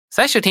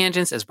SciShow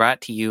Tangents is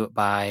brought to you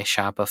by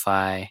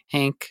Shopify.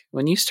 Hank,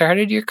 when you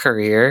started your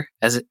career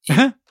as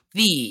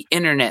the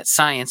internet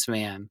science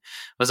man,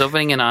 was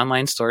opening an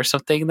online store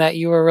something that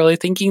you were really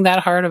thinking that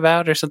hard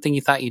about, or something you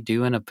thought you'd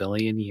do in a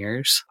billion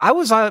years? I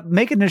was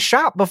making a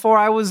shop before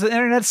I was the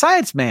internet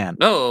science man.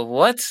 Oh,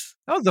 what?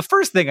 That was the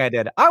first thing I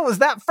did. I was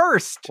that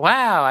first.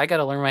 Wow, I got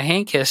to learn my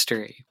Hank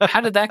history.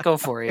 How did that go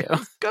for you?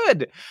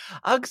 Good.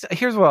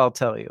 Here's what I'll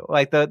tell you.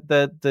 Like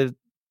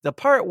the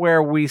part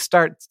where we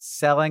start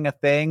selling a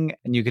thing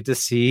and you get to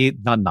see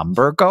the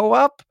number go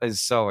up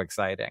is so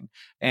exciting.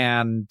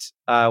 And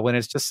when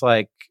it's just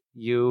like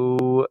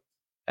you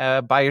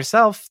by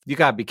yourself, you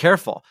got to be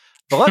careful.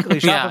 But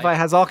luckily, Shopify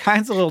has all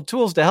kinds of little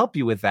tools to help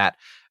you with that,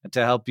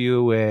 to help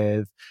you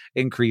with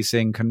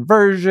increasing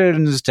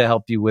conversions, to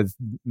help you with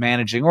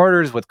managing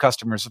orders, with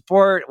customer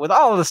support, with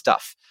all of the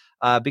stuff.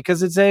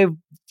 Because it's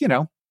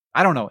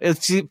I don't know. It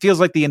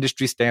feels like the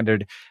industry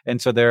standard. And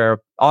so there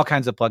are all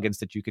kinds of plugins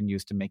that you can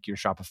use to make your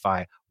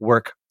Shopify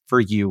work for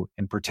you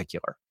in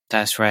particular.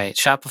 That's right.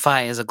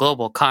 Shopify is a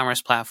global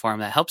commerce platform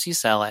that helps you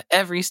sell at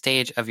every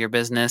stage of your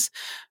business,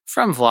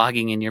 from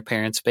vlogging in your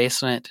parents'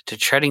 basement to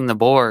treading the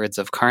boards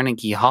of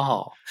Carnegie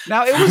Hall.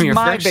 Now, it was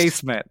my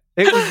basement.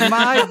 It was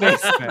my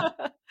basement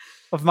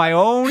of my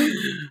own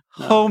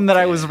home that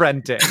I was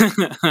renting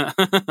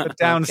the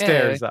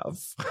downstairs of.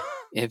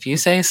 If you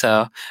say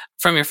so.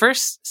 From your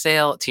first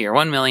sale to your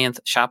 1 millionth,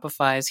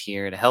 Shopify is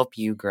here to help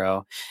you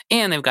grow.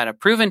 And they've got a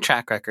proven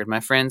track record, my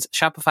friends.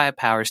 Shopify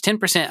powers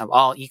 10% of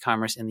all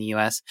e-commerce in the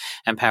U.S.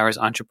 and powers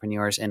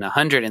entrepreneurs in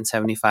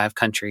 175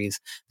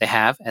 countries. They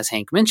have, as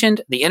Hank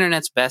mentioned, the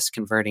internet's best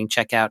converting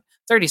checkout,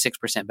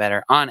 36%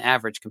 better on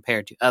average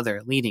compared to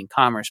other leading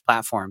commerce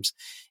platforms.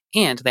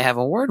 And they have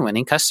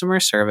award-winning customer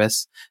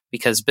service,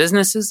 because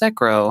businesses that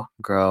grow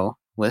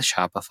with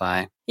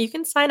Shopify. You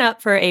can sign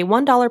up for a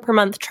 $1 per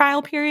month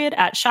trial period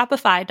at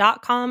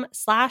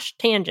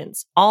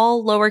shopify.com/tangents,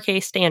 all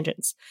lowercase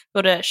tangents.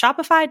 Go to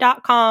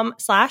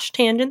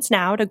shopify.com/tangents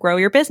now to grow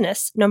your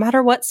business, no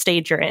matter what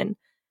stage you're in.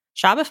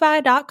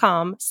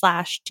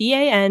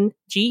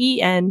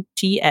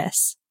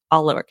 Shopify.com/TANGENTS,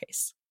 all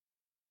lowercase.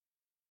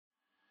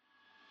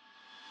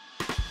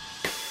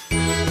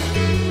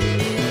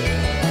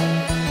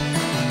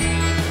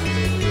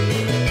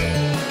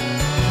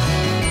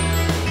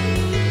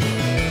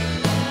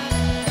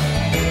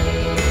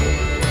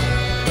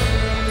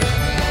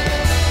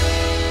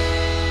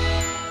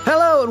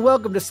 Hello and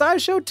welcome to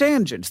SciShow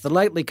Tangents, the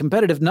lightly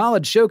competitive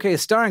knowledge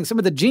showcase starring some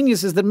of the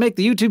geniuses that make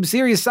the YouTube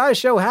series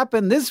SciShow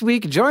happen. This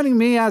week, joining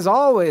me as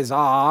always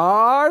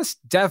are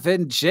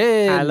Stefan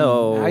Chin.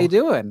 Hello. How you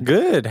doing?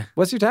 Good.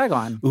 What's your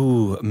tagline?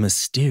 Ooh,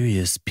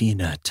 mysterious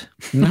peanut.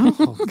 No,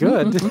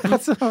 good.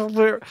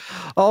 We're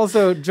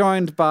also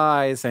joined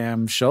by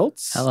Sam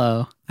Schultz.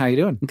 Hello. How you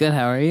doing? Good.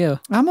 How are you?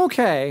 I'm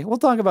okay. We'll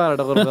talk about it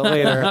a little bit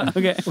later.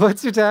 Okay.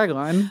 What's your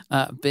tagline?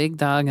 Big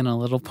dog in a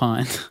little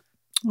pond.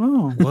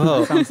 Oh,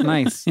 whoa. Sounds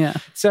nice. Yeah.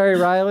 Sari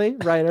Riley,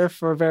 writer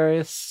for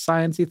various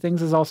sciencey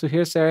things, is also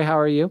here. Sari, how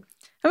are you?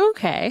 I'm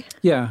okay.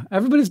 Yeah,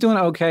 everybody's doing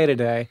okay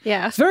today.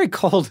 Yeah. It's very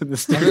cold in the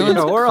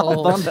studio. We're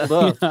all bundled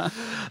up. Yeah.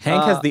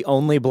 Hank has the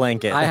only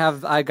blanket.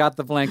 I got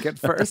the blanket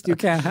first. You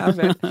can't have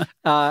it.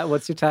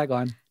 What's your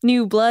tagline?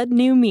 New blood,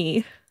 new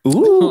me.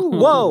 Ooh,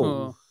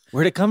 whoa.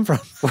 Where'd it come from?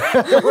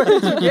 Where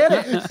did you get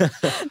it?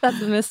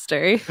 That's a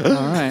mystery. All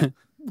right.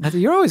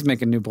 You're always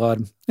making new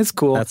blood. It's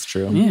cool. That's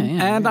true.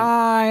 Yeah. And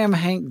I am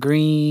Hank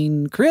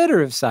Green,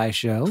 creator of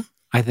SciShow,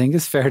 I think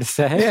is fair to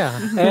say. Yeah.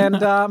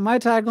 And my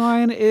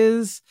tagline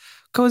is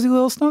Cozy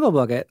Little Snuggle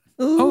Bucket.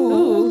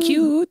 Oh,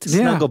 cute. Yeah.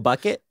 Snuggle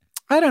bucket?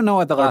 I don't know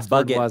what the last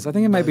word Bucket. was. I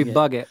think it might be Bucket.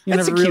 Bucket. You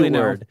That's never a cute really know.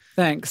 word.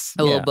 Thanks.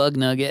 A little Yeah. bug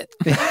nugget.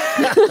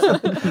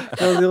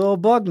 Cozy little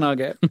bug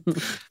nugget.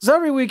 So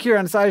every week here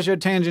on SciShow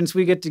Tangents,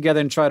 we get together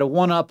and try to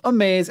one-up,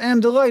 amaze,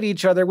 and delight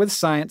each other with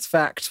science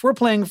facts. We're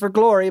playing for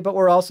glory, but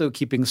we're also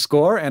keeping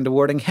score and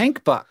awarding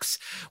Hank Bucks.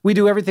 We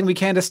do everything we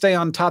can to stay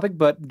on topic,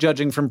 but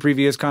judging from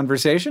previous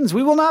conversations,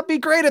 we will not be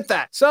great at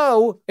that.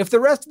 So if the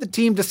rest of the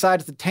team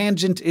decides the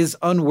tangent is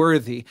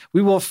unworthy,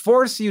 we will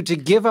force you to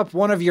give up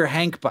one of your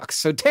Hank Bucks.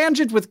 So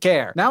tangent with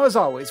care. Now, as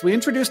always, we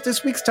introduce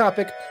this week's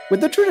topic with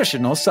the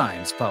traditional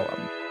science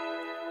poem.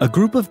 A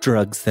group of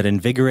drugs that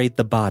invigorate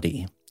the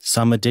body.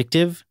 Some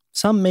addictive,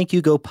 some make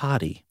you go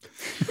potty.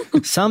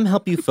 Some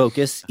help you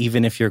focus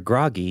even if you're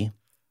groggy.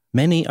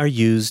 Many are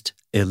used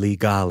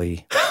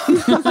illegally.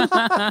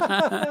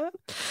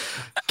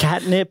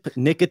 Catnip,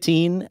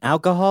 nicotine,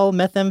 alcohol,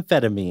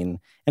 methamphetamine.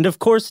 And of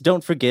course,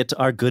 don't forget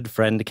our good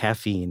friend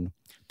caffeine.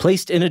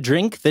 Placed in a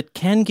drink that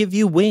can give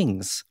you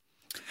wings.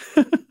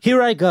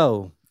 Here I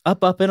go,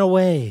 up and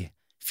away.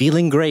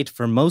 Feeling great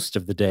for most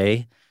of the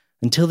day.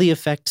 Until the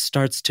effect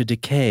starts to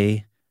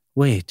decay.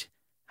 Wait,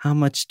 how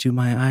much do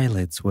my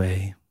eyelids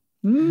weigh?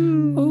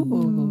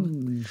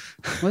 Ooh.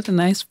 What a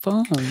nice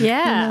poem.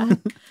 Yeah.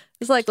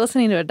 It's like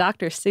listening to a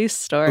Dr. Seuss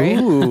story.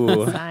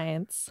 Ooh.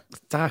 Science.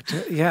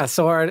 Doctor, yeah.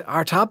 So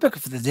our topic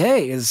for the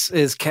day is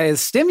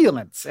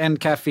stimulants and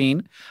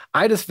caffeine.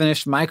 I just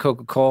finished my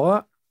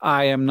Coca-Cola.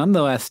 I am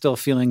nonetheless still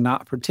feeling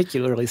not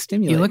particularly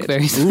stimulated. You look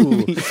very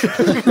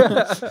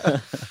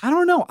I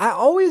don't know. I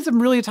always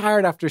am really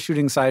tired after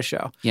shooting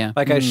SciShow. Yeah.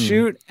 Like I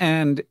shoot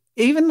and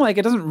even like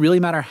it doesn't really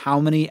matter how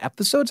many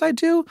episodes I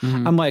do.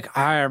 I'm like,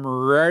 I am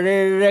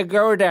ready to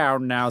go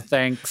down now,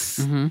 thanks.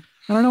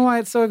 I don't know why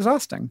it's so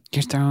exhausting.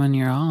 You're throwing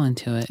your all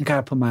into it. I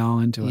gotta put my all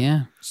into it.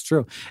 Yeah. It's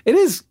true. It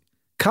is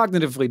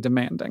cognitively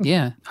demanding.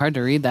 Yeah. Hard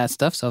to read that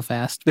stuff so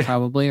fast,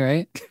 probably,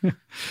 right?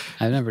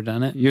 I've never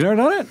done it. You've never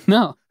done it?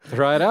 No.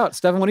 Try it out.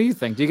 Stefan, what do you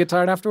think? Do you get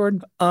tired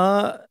afterward?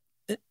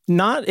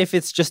 Not if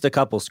it's just a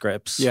couple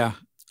scripts. Yeah.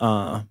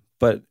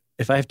 But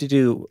if I have to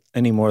do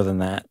any more than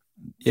that,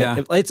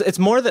 it's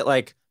more that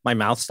like my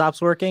mouth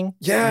stops working.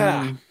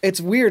 Yeah. It's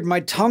weird.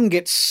 My tongue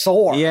gets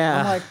sore. Yeah.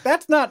 I'm like,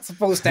 that's not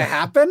supposed to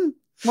happen.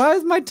 Why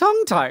is my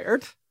tongue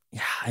tired?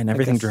 Yeah, and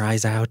everything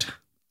dries out.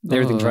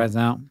 Everything dries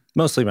out.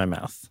 Mostly my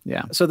mouth.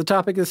 Yeah. So the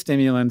topic is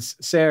stimulants.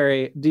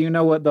 Sari, do you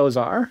know what those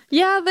are?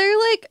 Yeah, they're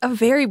like a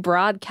very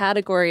broad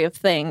category of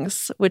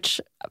things,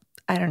 which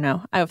I don't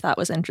know. I thought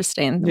was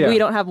interesting. Yeah. We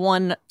don't have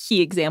one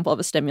key example of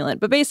a stimulant,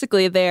 but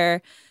basically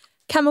they're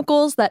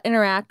chemicals that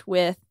interact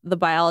with the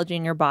biology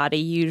in your body,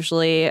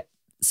 usually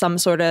some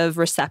sort of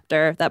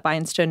receptor that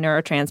binds to a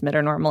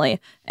neurotransmitter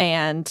normally,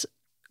 and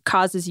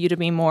causes you to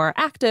be more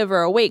active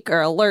or awake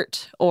or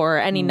alert or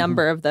any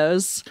number of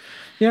those.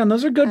 Yeah, and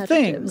those are good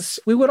adjectives. things.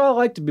 We would all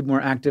like to be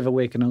more active,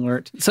 awake, and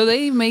alert. So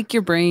they make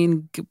your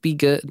brain be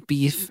good,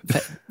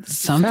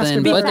 something,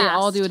 Faster, but they fast.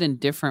 all do it in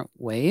different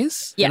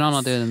ways? They Yes. don't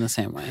all do it in the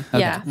same way. Okay.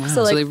 Yeah. Wow. So,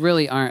 So like- they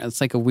really aren't.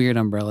 It's like a weird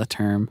umbrella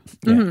term.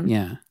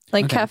 Yeah.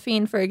 Like Okay.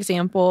 caffeine, for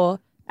example,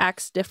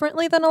 acts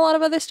differently than a lot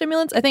of other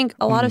stimulants. I think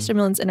a lot of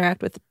stimulants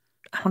interact with,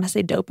 I want to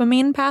say,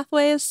 dopamine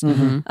pathways.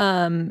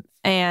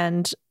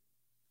 And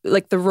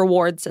like the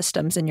reward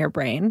systems in your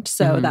brain.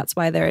 So that's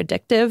why they're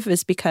addictive,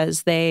 is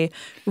because they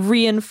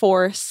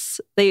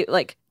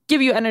like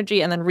give you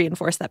energy and then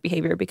reinforce that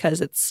behavior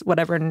because it's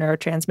whatever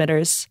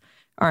neurotransmitters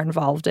are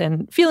involved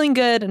in feeling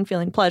good and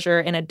feeling pleasure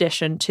in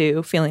addition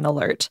to feeling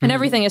alert. And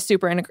everything is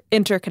super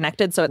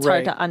interconnected, so it's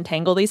hard Right. to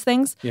untangle these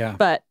things. Yeah.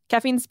 But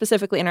caffeine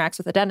specifically interacts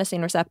with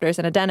adenosine receptors,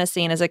 and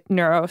adenosine is a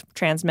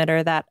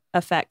neurotransmitter that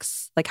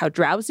affects like how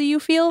drowsy you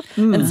feel.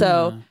 And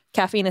so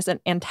caffeine is an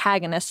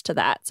antagonist to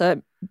that. So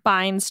it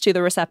binds to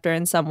the receptor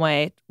in some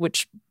way,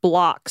 which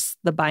blocks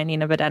the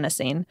binding of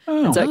adenosine.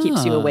 And so it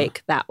keeps you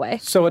awake that way.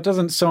 So it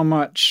doesn't so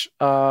much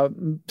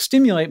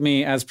stimulate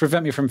me as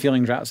prevent me from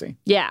feeling drowsy.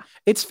 Yeah.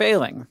 It's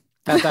failing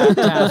at that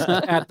task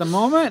at the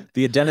moment.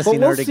 The But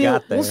adenosine already see,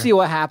 got there. We'll see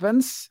what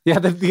happens. Yeah,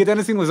 the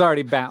adenosine was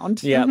already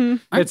bound. Yeah.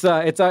 It's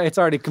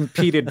already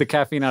competed the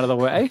caffeine out of the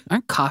way.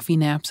 Aren't coffee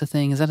naps a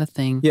thing? Is that a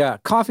thing? Yeah,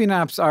 coffee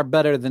naps are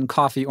better than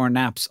coffee or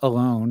naps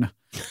alone.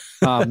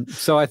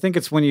 So I think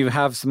it's when you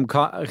have some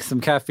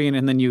caffeine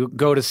and then you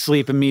go to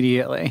sleep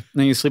immediately. And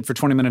then you sleep for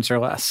 20 minutes or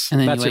less. And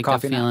then That's you your wake up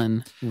coffee nap.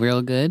 feeling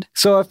real good.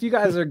 So if you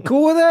guys are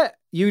cool with it,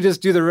 you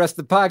just do the rest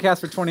of the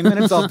podcast for 20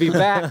 minutes. I'll be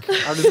back.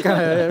 I'm just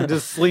gonna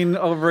just lean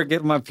over,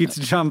 get my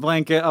Pizza John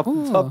blanket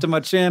up to my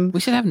chin.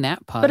 We should have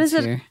nap pods But is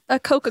it here. a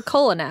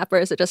Coca-Cola nap or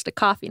is it just a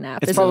coffee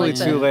nap? It's Is probably it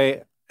like too the-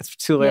 late. It's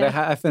too late.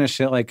 Yeah. I finished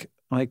it like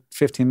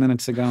 15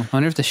 minutes ago. I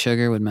wonder if the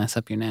sugar would mess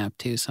up your nap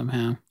too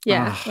somehow.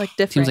 Yeah, like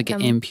different. Seems like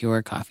an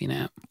impure coffee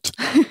nap.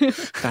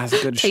 That's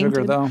good sugar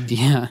Tainted. though.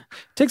 Yeah. It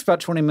takes about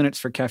 20 minutes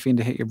for caffeine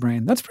to hit your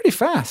brain. That's pretty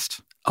fast.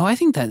 Oh, I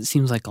think that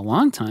seems like a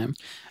long time.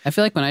 I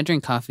feel like when I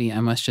drink coffee, I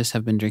must just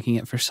have been drinking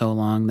it for so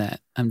long that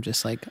I'm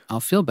just like,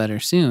 I'll feel better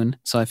soon.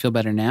 So I feel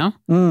better now.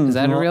 Is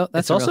that a real?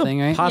 That's It's a real also thing,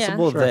 right?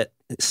 possible Yeah. Sure. that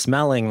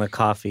smelling the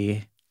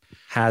coffee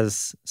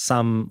has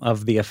some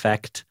of the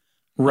effect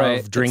Right.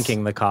 of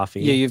drinking the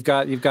coffee. Yeah, you've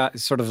got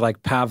sort of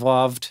like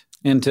Pavloved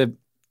into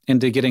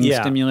getting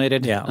Yeah.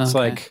 stimulated. Yeah. It's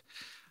Okay. like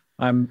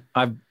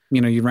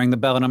you rang the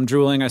bell and I'm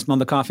drooling. I smell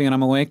the coffee and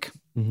I'm awake.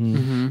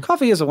 Mm-hmm.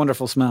 Coffee is a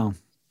wonderful smell.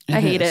 I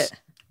hate is. it.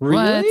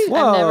 Really?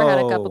 What? I've never had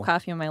a cup Whoa. of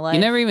coffee in my life.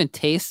 You never even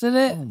tasted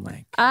it? Oh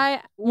my!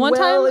 One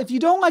well, time if you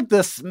don't like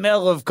the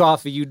smell of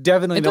coffee, you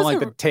definitely It don't like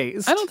the doesn't-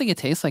 taste. I don't think it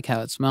tastes like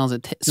how it smells.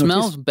 It No, it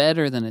smells tastes-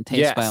 better than it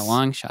tastes by a Yes.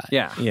 long shot.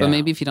 Yeah. Yeah. But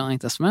maybe if you don't like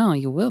the smell,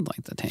 you would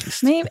like the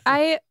taste. Maybe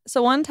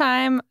so one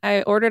time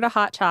I ordered a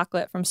hot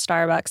chocolate from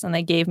Starbucks and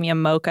they gave me a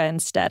mocha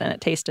instead and it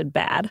tasted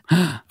bad.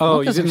 Oh,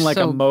 you Mochas didn't are like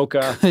so a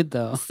mocha. Good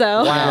though.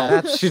 So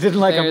Wow, she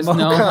didn't like There's a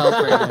mocha. no help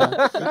for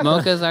that.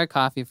 Mochas are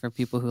coffee for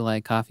people who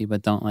like coffee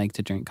but don't like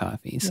to drink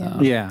coffee. So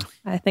Yeah.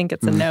 I think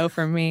it's a no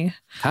for me.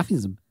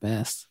 coffee's the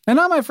best. And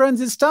now, my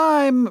friends, it's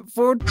time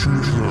for...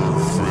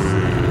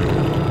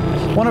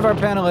 One of our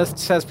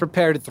panelists has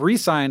prepared 3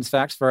 science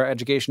facts for our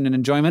education and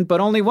enjoyment, but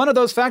only one of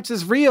those facts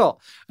is real.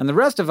 And the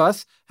rest of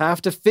us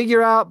have to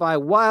figure out by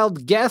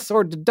wild guess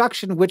or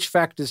deduction which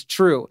fact is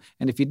true.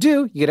 And if you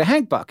do, you get a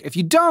Hank Buck. If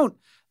you don't,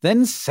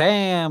 then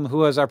Sam,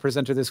 who is our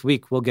presenter this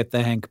week, will get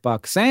the Hank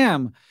Buck.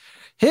 Sam,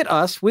 hit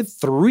us with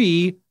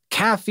 3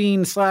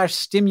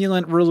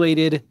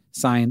 caffeine/stimulant-related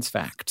science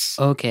facts.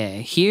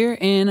 Okay, here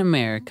in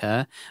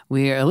America,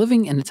 we are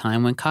living in a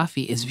time when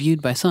coffee is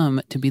viewed by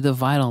some to be the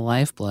vital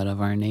lifeblood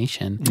of our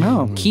nation.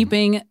 Oh.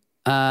 Keeping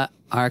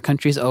our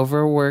country's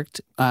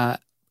overworked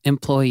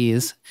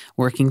employees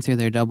working through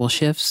their double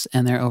shifts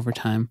and their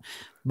overtime.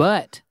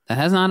 But that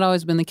has not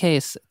always been the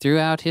case.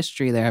 Throughout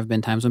history, there have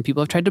been times when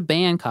people have tried to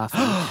ban coffee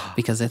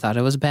because they thought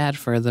it was bad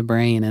for the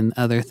brain and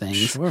other things.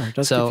 Sure, it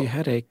does give you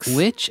headaches.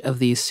 Which of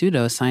these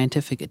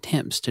pseudo-scientific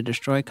attempts to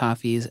destroy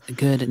coffee's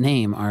good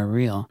name are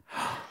real?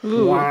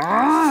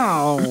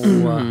 Wow.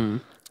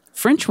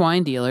 French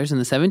wine dealers in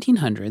the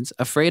 1700s,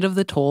 afraid of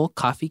the toll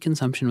coffee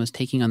consumption was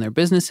taking on their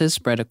businesses,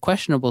 spread a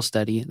questionable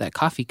study that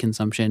coffee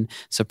consumption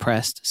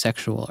suppressed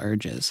sexual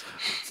urges.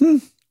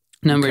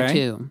 Number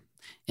 2.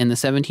 In the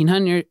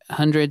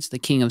 1700s, the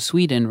King of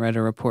Sweden read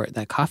a report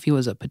that coffee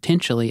was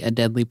potentially a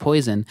deadly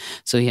poison,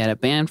 so he had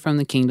it banned from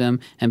the kingdom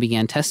and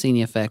began testing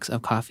the effects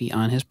of coffee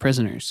on his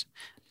prisoners.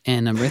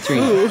 And number 3.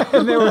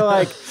 And they were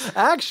like,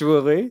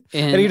 actually.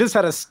 And he just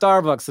had a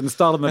Starbucks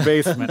installed in the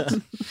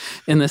basement.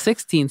 In the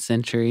 16th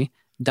century,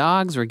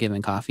 dogs were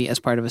given coffee as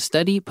part of a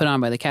study put on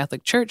by the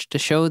Catholic Church to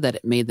show that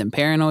it made them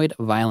paranoid,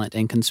 violent,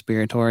 and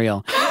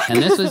conspiratorial.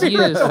 And this was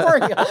used.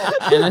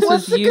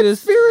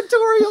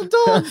 Conspiratorial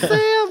dog,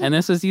 Sam? And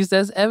this was used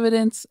as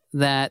evidence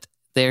that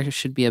there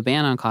should be a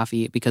ban on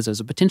coffee because it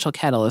was a potential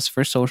catalyst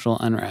for social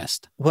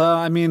unrest. Well,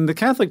 I mean, the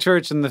Catholic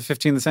Church in the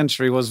 15th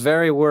century was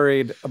very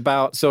worried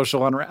about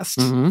social unrest.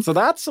 So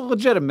that's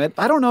legitimate.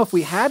 I don't know if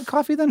we had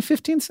coffee then,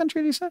 15th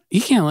century, you said? You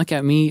can't look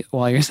at me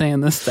while you're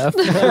saying this stuff.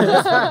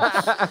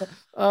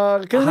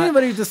 Can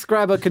anybody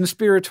describe a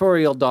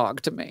conspiratorial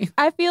dog to me?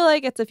 I feel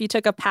like it's if you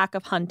took a pack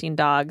of hunting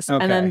dogs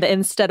and then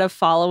instead of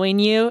following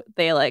you,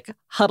 they like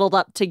huddled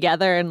up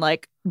together and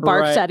like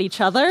barked at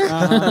each other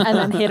and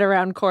then hid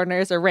around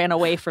corners or ran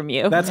away from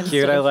you. That's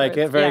cute. I like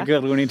it. Very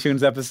good Looney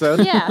Tunes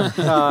episode. Yeah.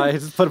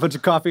 Just put a bunch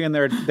of coffee in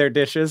their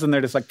dishes and they're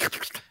just like,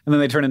 and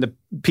then they turn into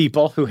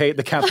people who hate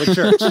the Catholic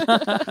Church.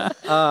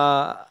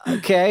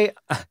 Okay.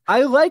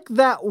 I like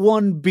that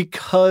one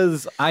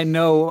because I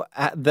know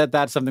that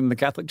that's something the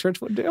Catholic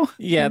Church would do.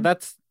 Yeah,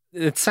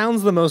 it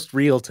sounds the most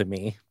real to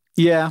me.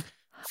 Yeah.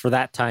 For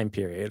that time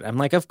period. I'm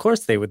like, of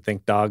course they would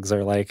think dogs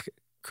are like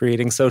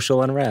creating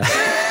social unrest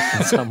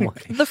in some way.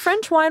 The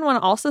French wine one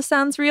also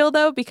sounds real,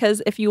 though,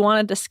 because if you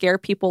wanted to scare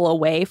people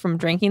away from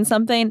drinking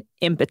something,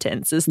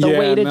 impotence is the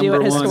way to do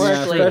it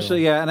historically.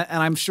 Especially, and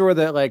I'm sure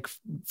that like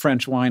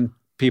French wine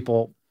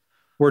people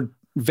were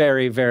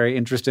very, very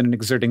interested in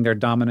exerting their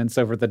dominance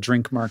over the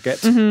drink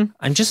market.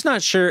 I'm just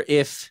not sure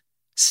if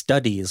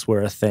studies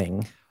were a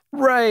thing.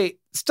 Right.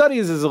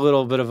 Studies is a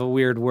little bit of a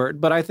weird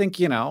word, but I think,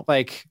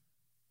 like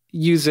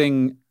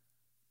using...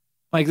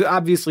 Like,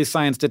 obviously,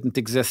 science didn't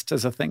exist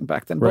as a thing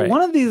back then. But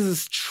one of these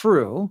is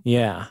true.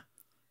 Yeah.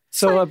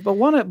 So, but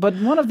one of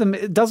them,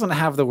 it doesn't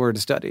have the word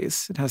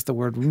studies. It has the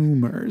word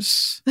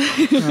rumors,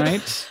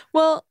 right?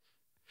 Well,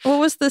 what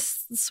was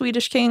this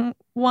Swedish king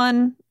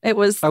one? It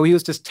was... Oh, he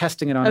was just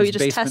testing it on his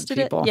basement tested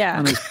people. It? Yeah.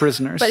 On his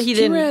prisoners. But he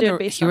didn't do it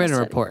based on He read a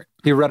report.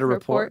 He read a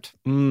report.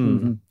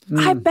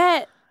 I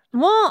bet...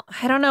 Well,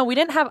 I don't know. We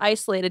didn't have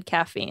isolated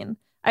caffeine.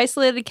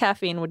 Isolated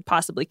caffeine would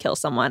possibly kill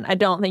someone. I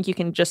don't think you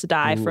can just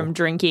die from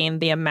drinking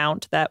the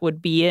amount that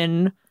would be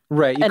in...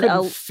 Right. You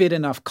couldn't fit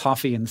enough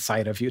coffee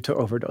inside of you to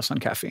overdose on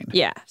caffeine.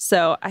 Yeah.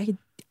 So I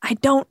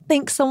don't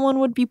think someone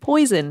would be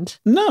poisoned.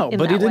 No,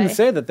 but he didn't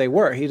say that they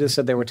were. He just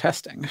said they were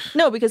testing.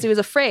 No, because he was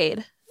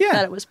afraid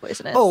that it was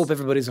poisonous. Oh,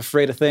 everybody's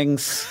afraid of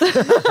things. They're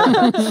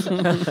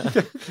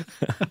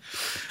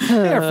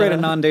afraid of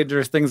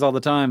non-dangerous things all the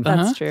time.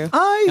 That's true.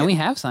 And we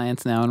have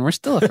science now, and we're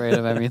still afraid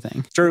of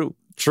everything. True.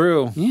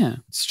 Yeah.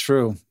 It's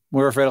true.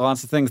 We're afraid of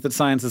lots of things that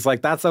science is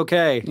like, that's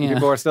okay. Yeah.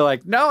 People are still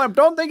like, no, I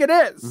don't think it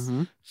is.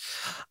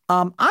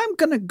 I'm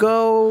going to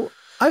go...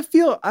 I'm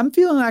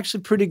feeling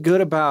actually pretty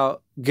good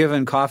about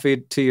giving coffee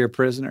to your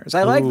prisoners.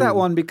 I like that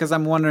one because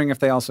I'm wondering if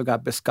they also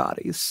got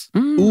biscottis.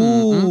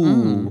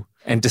 Ooh.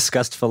 And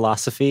discussed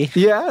philosophy.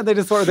 Yeah,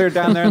 they're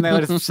down there and they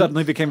just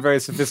suddenly became very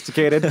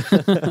sophisticated.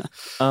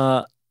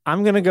 I'm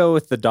going to go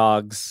with the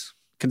dogs.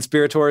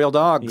 Conspiratorial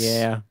dogs.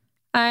 Yeah.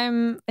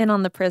 I'm in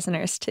on the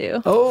prisoners,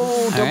 too.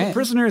 Oh, double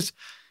prisoners.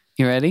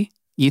 You ready?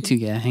 You two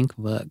get Hank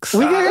books.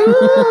 We get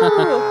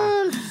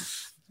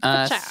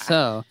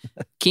So,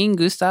 King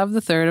Gustav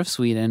III of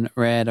Sweden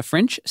read a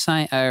French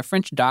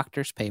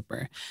doctor's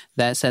paper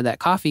that said that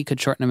coffee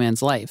could shorten a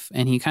man's life,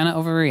 and he kind of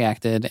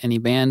overreacted, and he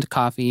banned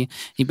coffee.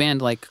 He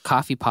banned like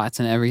coffee pots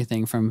and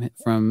everything from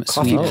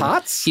coffee Sweden.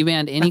 Pots? He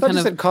banned any I thought kind you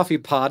of said coffee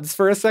pods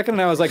for a second,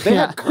 and I was like, they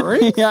had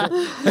Keurig? Yeah.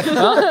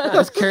 Well,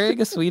 is Keurig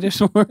a Swedish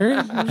word?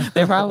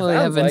 They probably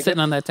have been sitting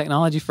on that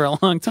technology for a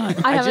long time.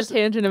 I have a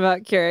tangent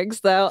about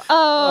Keurigs, though.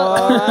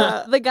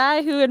 The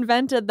guy who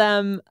invented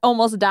them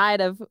almost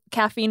died of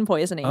caffeine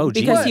poisoning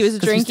because he was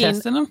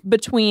drinking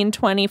between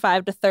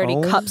 25 to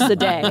 30 cups a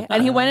day.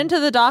 And he went into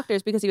the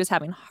doctors because he was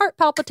having heart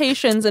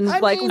palpitations and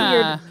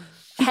weird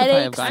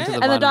headaches.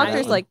 And the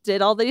doctors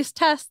did all these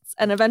tests.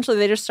 And eventually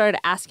they just started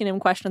asking him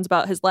questions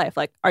about his life.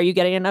 Like, are you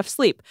getting enough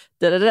sleep?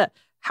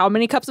 how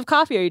many cups of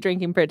coffee are you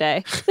drinking per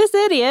day? This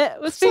idiot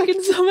was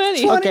drinking so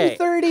many. 20, Okay.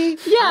 30.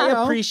 Yeah.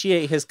 I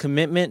appreciate his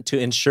commitment to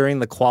ensuring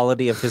the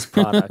quality of his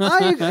product.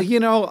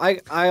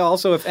 I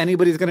also, if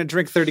anybody's going to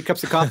drink 30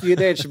 cups of coffee a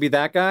day, it should be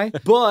that guy.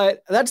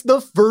 But that's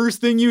the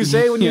first thing you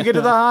say when you get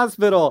to the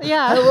hospital.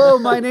 Yeah. Hello,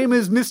 my name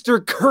is Mr.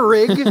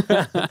 Keurig,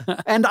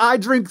 and I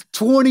drink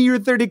 20 or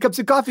 30 cups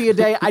of coffee a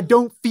day. I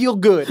don't feel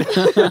good.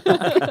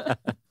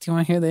 Do you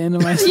want to hear the end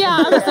of my story?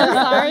 Yeah, I'm so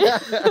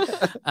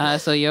sorry.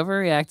 So he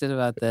overreacted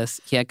about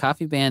this. He had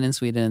coffee banned in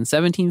Sweden in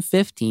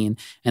 1715,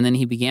 and then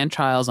he began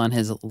trials on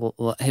his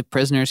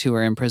prisoners who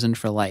were imprisoned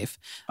for life.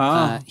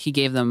 He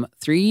gave them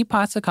 3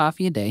 pots of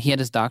coffee a day. He had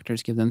his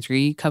doctors give them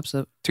 3 pots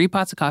of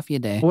coffee a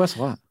day Well, that's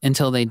what?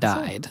 until they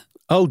died.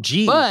 Oh,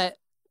 gee. But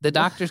the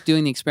doctors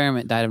doing the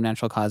experiment died of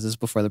natural causes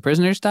before the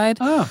prisoners died.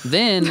 Oh.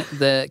 Then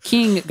the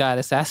king got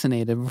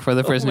assassinated before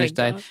the prisoners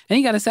died. And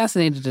he got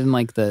assassinated in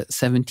like the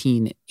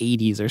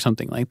 1780s or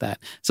something like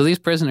that. So these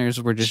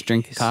prisoners were just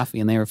drinking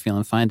coffee and they were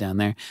feeling fine down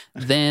there.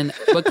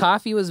 But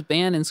coffee was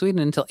banned in Sweden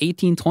until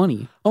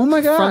 1820. Oh my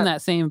God. From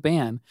that same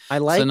ban. I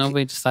like So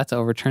nobody just thought to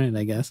overturn it,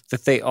 I guess.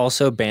 that they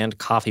also banned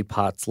coffee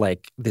pots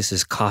like this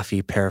is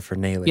coffee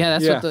paraphernalia. Yeah,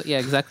 that's what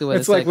exactly what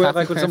It's like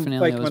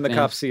when the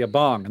cops see a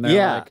bong and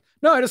they're like,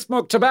 no, I just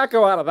smoked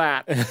tobacco out of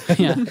that.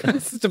 Yeah.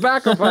 It's a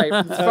tobacco pipe.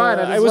 It's fine.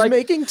 I was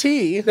making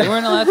tea. They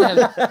weren't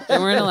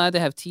allowed to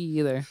have tea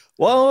either.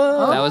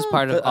 Well, That was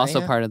part of the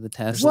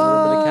test.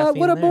 little bit of caffeine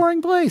What a there.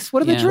 boring place. What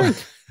do they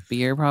drink?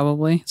 Beer,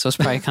 probably. So it's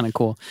probably kind of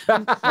cool.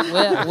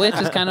 Which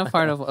is kind of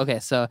part of... Okay,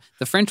 so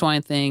the French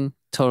wine thing,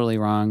 totally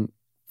wrong.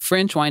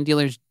 French wine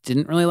dealers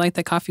didn't really like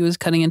that coffee was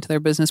cutting into their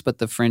business, but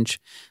the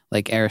French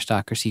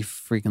aristocracy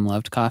freaking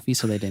loved coffee,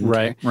 so they didn't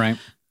care. Right.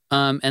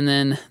 And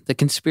then the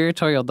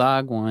conspiratorial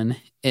dog one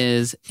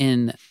is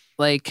in...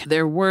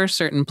 there were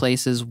certain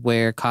places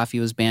where coffee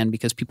was banned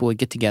because people would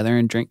get together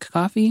and drink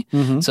coffee.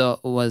 Mm-hmm. So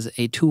it was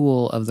a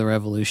tool of the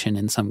revolution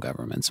in some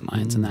governments'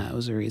 minds, and that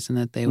was the reason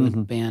that they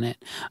would ban it.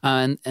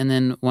 And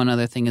then one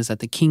other thing is that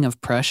the King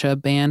of Prussia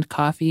banned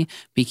coffee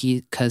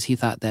because he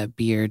thought that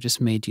beer just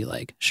made you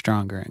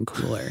stronger and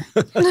cooler.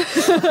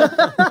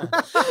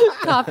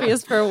 Coffee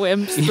is for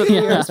wimps, but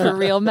beer is for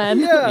real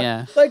men.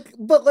 Yeah.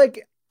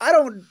 I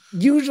don't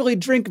usually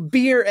drink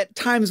beer at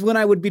times when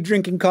I would be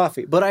drinking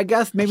coffee, but I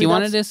guess maybe he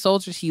wanted his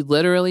soldiers. He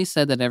literally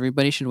said that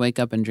everybody should wake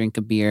up and drink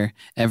a beer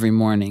every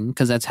morning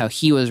because that's how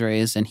he was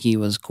raised and he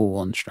was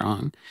cool and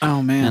strong.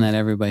 Oh man, and that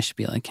everybody should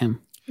be like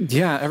him.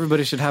 Yeah,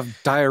 everybody should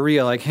have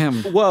diarrhea like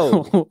him.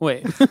 Whoa.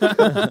 Wait.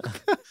 I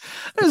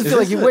just feel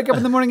like you wake up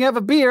in the morning, you have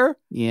a beer.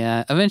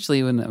 Yeah, eventually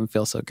you wouldn't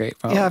feel so great,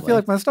 probably. Yeah, I feel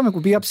like my stomach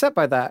would be upset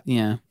by that.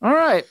 Yeah. All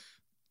right.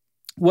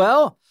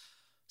 Well,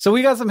 so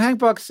we got some Hank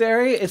bucks,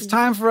 Sari. It's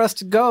time for us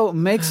to go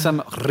make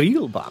some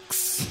real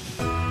bucks.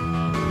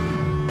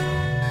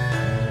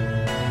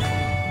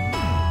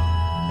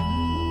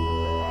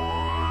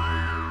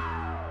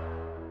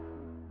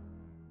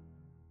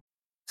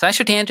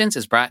 SciShow Tangents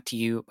is brought to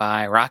you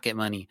by Rocket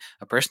Money,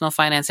 a personal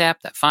finance app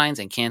that finds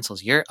and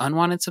cancels your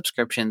unwanted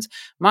subscriptions,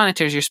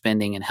 monitors your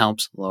spending, and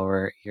helps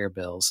lower your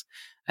bills.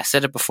 I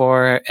said it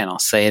before, and I'll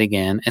say it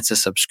again. It's a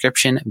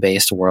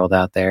subscription-based world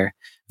out there.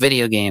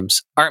 Video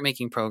games,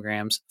 art-making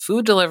programs,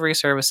 food delivery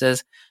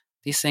services.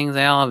 These things,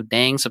 they all have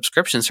dang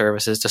subscription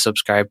services to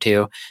subscribe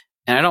to.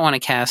 And I don't want to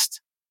cast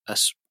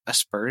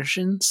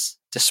aspersions?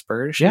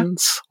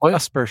 Dispersions? Yeah.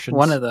 Aspersions.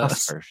 One of those.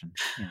 Aspersions.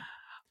 Yeah.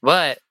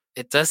 But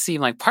it does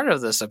seem like part of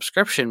the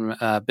subscription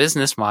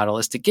business model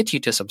is to get you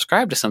to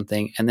subscribe to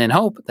something and then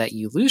hope that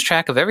you lose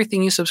track of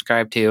everything you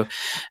subscribe to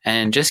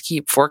and just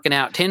keep forking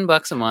out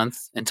 $10 a month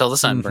until the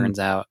sun burns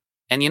out.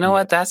 And you know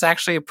what? That's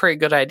actually a pretty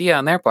good idea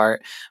on their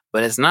part,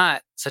 but it's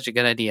not such a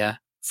good idea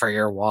for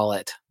your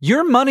wallet.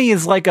 Your money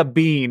is like a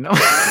bean.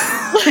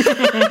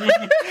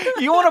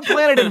 You want to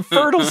plant it in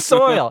fertile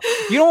soil.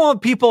 You don't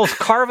want people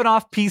carving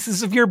off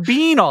pieces of your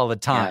bean all the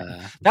time.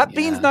 Yeah, that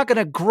bean's not going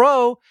to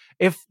grow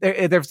if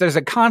there's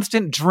a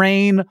constant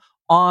drain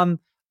on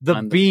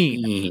the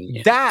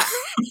bean. That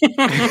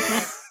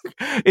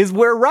is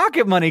where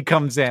Rocket Money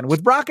comes in.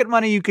 With Rocket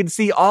Money, you can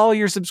see all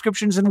your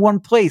subscriptions in one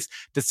place,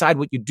 decide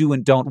what you do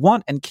and don't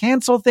want, and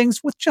cancel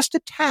things with just a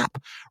tap.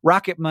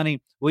 Rocket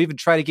Money will even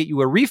try to get you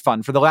a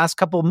refund for the last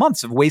couple of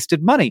months of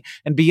wasted money.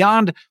 And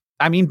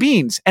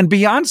beans. And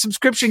beyond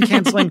subscription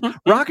canceling,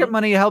 Rocket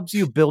Money helps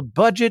you build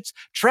budgets,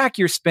 track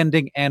your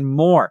spending, and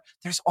more.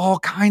 There's all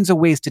kinds of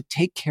ways to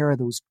take care of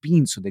those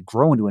beans so they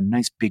grow into a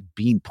nice big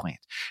bean plant.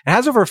 It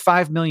has over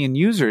 5 million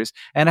users,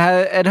 and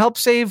it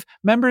helps save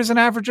members an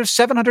average of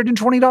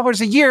 $720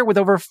 a year with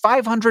over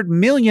 500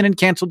 million in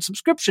canceled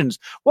subscriptions.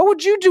 What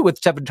would you do with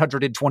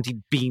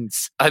 720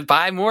 beans? I'd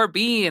buy more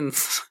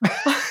beans.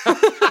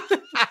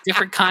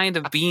 Different kind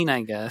of bean,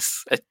 I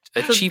guess.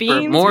 A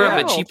cheaper, more of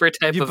a cheaper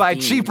type of bean. You buy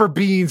cheaper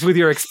beans with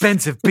your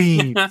expensive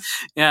beans.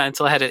 Yeah,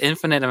 until I had an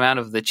infinite amount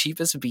of the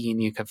cheapest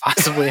bean you could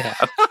possibly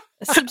have.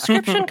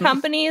 Subscription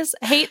companies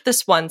hate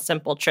this one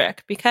simple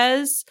trick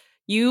because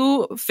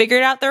you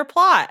figured out their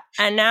plot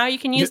and now you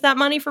can use that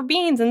money for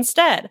beans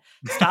instead.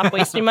 Stop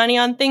wasting money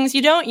on things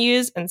you don't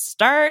use and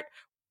start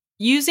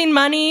using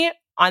money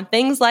on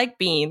things like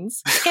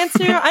beans.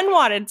 Cancel your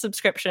unwanted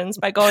subscriptions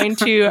by going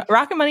to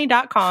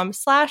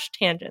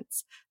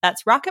rocketmoney.com/tangents.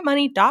 That's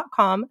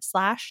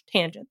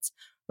rocketmoney.com/tangents.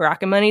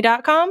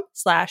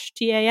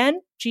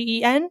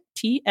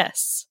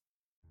 rocketmoney.com/TANGENTS.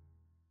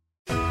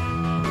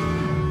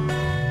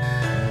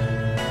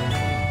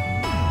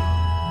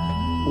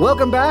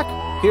 Welcome back.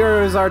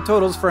 Here is our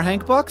totals for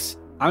Hank Bucks.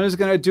 I'm just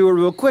going to do it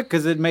real quick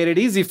because it made it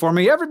easy for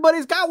me.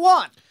 Everybody's got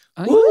one.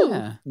 Oh,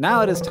 yeah.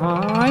 Now it is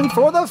time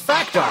for the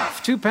Fact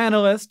Off. Two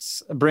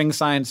panelists bring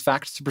science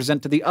facts to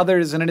present to the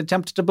others in an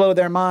attempt to blow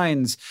their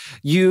minds.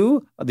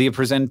 You, the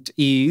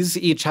presentees,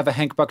 each have a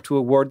Hank Buck to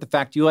award the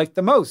fact you like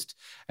the most.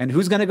 And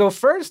who's going to go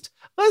first?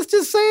 Let's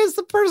just say it's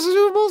the person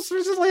who most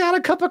recently had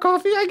a cup of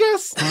coffee, I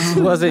guess.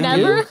 Was it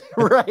Never? you?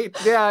 Right.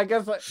 Yeah, I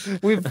guess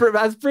we've,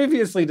 as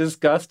previously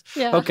discussed.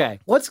 Yeah. Okay,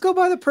 let's go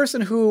by the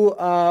person who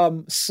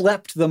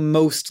slept the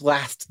most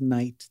last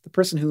night, the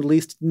person who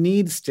least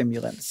needs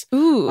stimulants.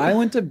 Ooh. I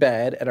went to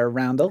bed at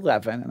around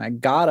 11 and I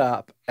got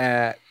up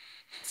at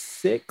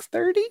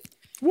 6:30.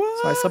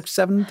 What? So I slept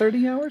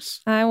 7:30 hours.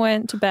 I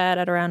went to bed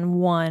at around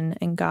 1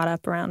 and got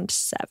up around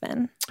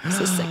 7.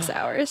 So 6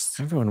 hours.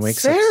 Everyone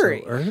wakes Sari,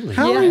 up so early.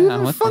 how are Yeah. you What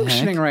even the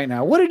functioning heck? right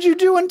now? What did you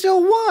do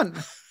until 1?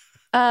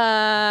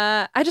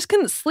 I just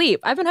couldn't sleep.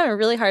 I've been having a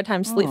really hard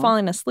time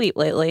falling asleep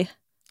lately.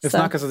 It's So-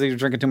 not because you're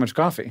drinking too much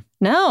coffee.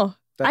 No,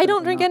 I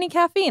don't Definitely drink not. any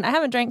caffeine. I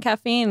haven't drank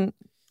caffeine.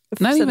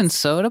 Not since- even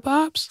soda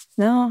pops?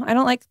 No, I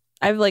don't like.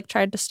 I've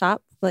tried to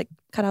stop,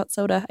 cut out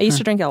soda. I used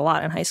to drink it a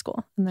lot in high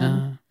school, and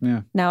then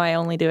now I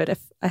only do it if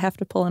I have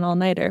to pull an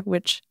all-nighter,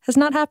 which has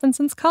not happened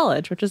since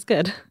college, which is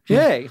good.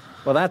 Yay.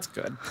 Well, that's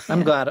good.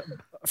 I'm glad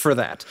for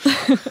that.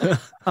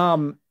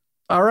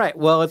 All right.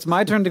 Well, it's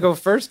my turn to go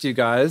first, you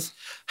guys.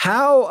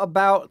 How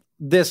about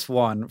this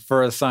one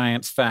for a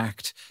science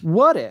fact?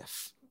 What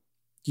if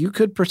you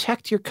could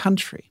protect your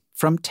country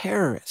from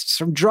terrorists,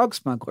 from drug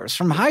smugglers,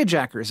 from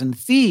hijackers and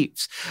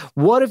thieves?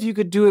 What if you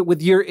could do it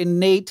with your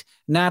innate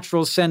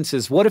natural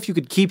senses? What if you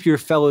could keep your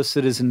fellow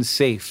citizens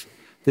safe?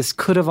 This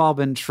could have all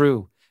been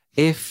true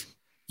if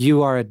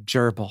you are a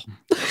gerbil.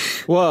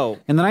 Whoa.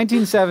 In the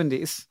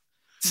 1970s,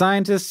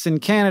 scientists in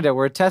Canada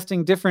were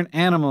testing different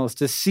animals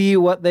to see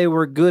what they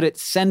were good at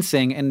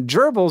sensing, and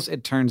gerbils,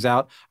 it turns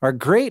out, are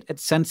great at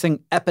sensing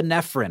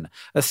epinephrine,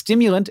 a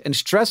stimulant and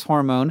stress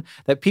hormone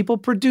that people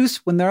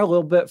produce when they're a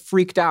little bit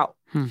freaked out.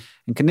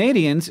 And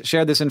Canadians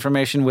shared this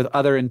information with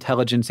other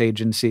intelligence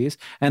agencies,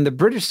 and the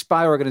British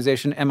spy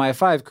organization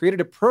MI5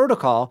 created a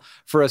protocol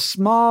for a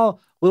small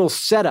little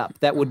setup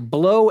that would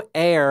blow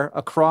air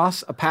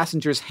across a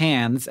passenger's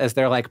hands as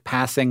they're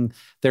passing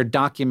their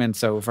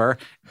documents over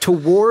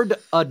toward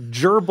a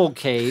gerbil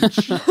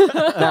cage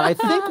that I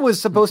think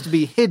was supposed to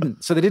be hidden,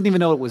 so they didn't even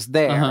know it was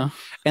there. Uh-huh.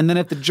 And then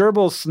if the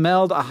gerbil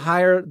smelled a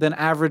higher than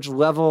average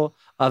level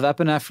of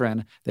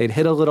epinephrine, they'd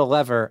hit a little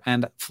lever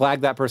and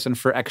flag that person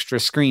for extra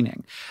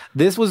screening.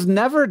 This was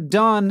never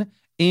done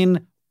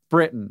in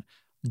Britain,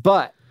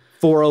 but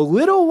for a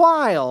little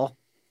while,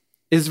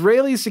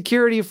 Israeli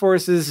security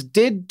forces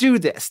did do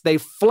this. They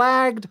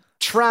flagged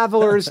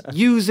travelers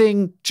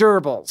using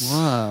gerbils.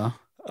 Whoa.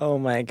 Oh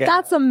my God.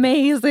 That's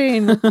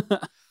amazing.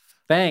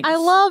 Thanks. I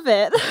love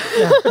it.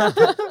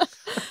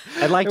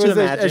 I'd like It to was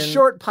imagine. a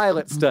short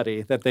pilot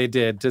study that they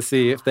did to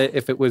see if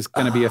it was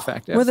going to be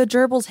effective. Were the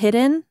gerbils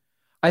hidden?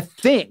 I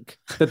think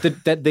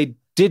that they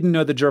didn't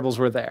know the gerbils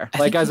were there.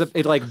 As if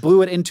it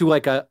blew it into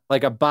like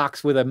a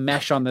box with a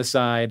mesh on the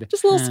side.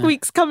 Just little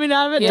squeaks coming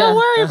out of it. Yeah. Don't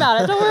worry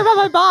about it. Don't worry about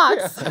my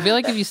box. I feel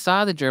like if you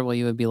saw the gerbil,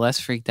 you would be less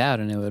freaked out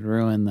and it would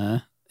ruin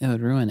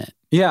it.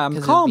 Yeah, I'm 'Cause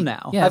it'd calm be-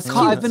 now. yeah, it's cute.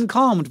 I've been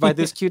calmed by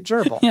this cute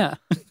gerbil. Yeah.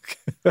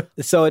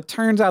 So it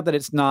turns out that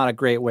it's not a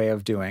great way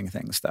of doing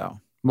things, though.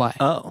 Why?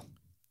 Oh.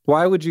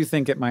 Why would you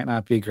think it might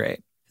not be great?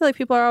 I feel like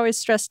people are always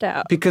stressed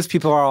out. Because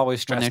people are always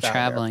When stressed they're out at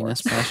traveling,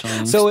 airports.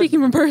 especially. So it-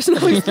 Speaking from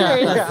personal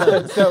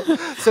experience.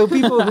 Yeah. So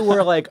people who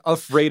were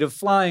afraid of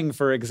flying,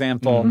 for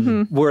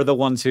example, were the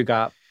ones who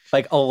got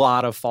a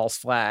lot of false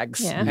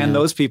flags. Yeah. And Yeah.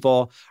 those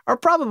people are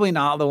probably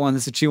not the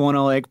ones that you want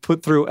to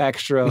put through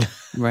extra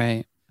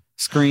right.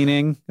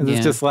 screening. Yeah.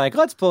 It's just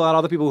let's pull out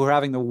all the people who are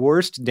having the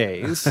worst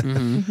days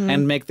Mhm.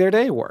 and make their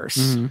day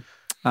worse.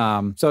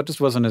 Mhm. So it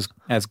just wasn't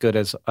as good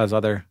as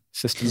other It's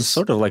systems.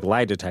 sort of like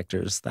lie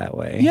detectors that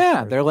way.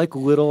 Yeah, they're like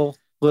little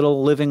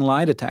living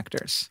lie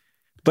detectors.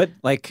 But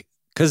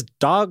because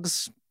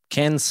dogs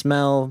can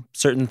smell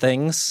certain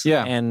things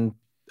Yeah. and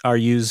are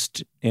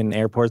used in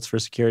airports for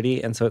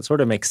security. And so it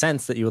sort of makes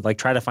sense that you would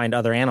try to find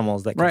other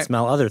animals that can Right.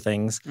 smell other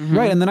things.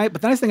 Right. And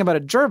but the nice thing about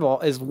a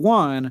gerbil is,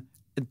 one,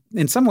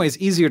 in some ways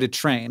easier to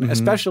train,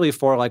 especially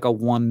for a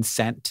 1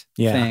 cent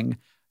Yeah. thing.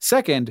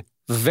 Second,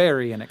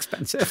 very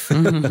inexpensive.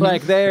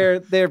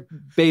 Mhm. They're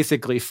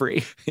basically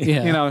free.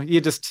 Yeah.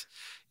 You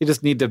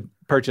just need to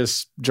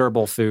purchase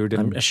gerbil food,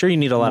 and I'm sure you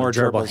need a lot more of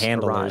gerbil gerbils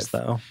handlers, arrive.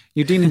 though.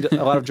 you do need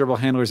a lot of gerbil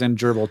handlers and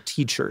gerbil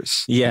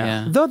teachers.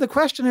 Yeah. Though the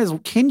question is,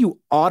 can you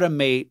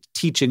automate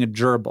teaching a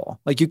gerbil?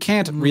 You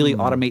can't really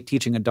automate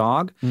teaching a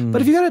dog, but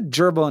if you got a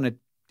gerbil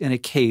in a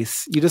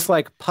case. You just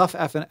like puff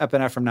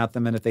epinephrine at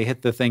them, and if they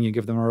hit the thing, you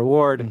give them a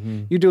reward.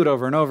 You do it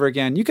over and over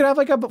again. You could have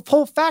like a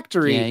whole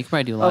factory. Yeah, you can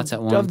probably do lots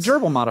at once. Of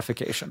gerbil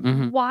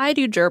modification. Why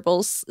do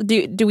gerbils,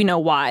 do we know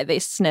why they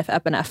sniff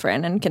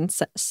epinephrine and can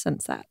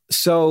sense that?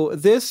 So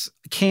this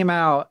came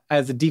out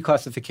as a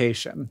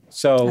declassification.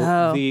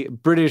 So the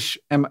British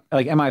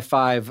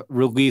MI5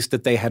 released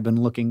that they had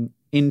been looking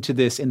into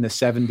this in the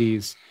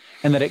 70s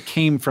and that it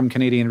came from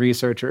Canadian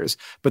researchers.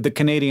 But the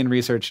Canadian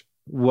research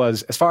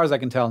was, as far as I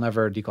can tell,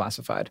 never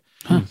declassified.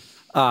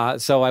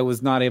 So I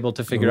was not able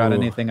to figure out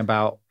anything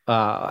about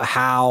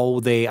how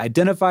they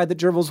identified that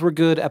gerbils were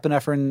good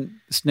epinephrine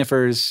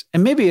sniffers.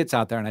 And maybe it's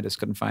out there and I just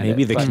couldn't find it.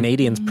 Maybe the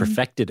Canadians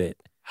perfected it.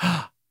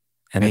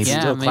 And it's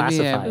still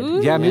classified.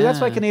 Maybe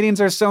that's why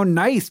Canadians are so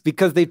nice,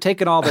 because they've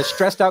taken all the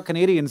stressed out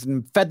Canadians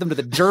and fed them to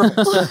the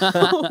gerbils.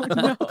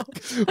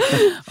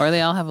 Or they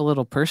all have a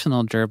little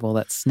personal gerbil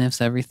that sniffs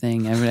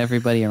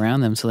everybody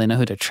around them, so they know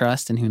who to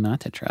trust and who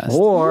not to trust.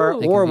 Or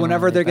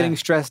whenever they're getting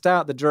stressed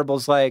out, the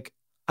gerbil's like,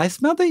 I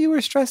smelled that you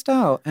were stressed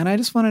out, and I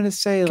just wanted to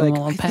say, like,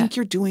 I think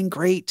you're doing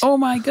great. Oh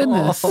my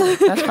goodness.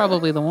 That's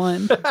probably the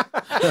one.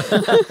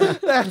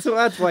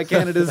 That's why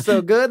Canada's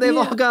so good. They've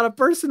all got a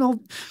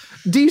personal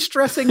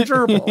de-stressing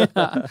gerbil.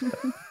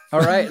 All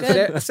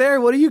right.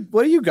 Sarah, what do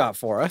you got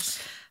for us?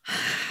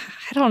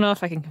 I don't know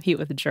if I can compete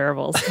with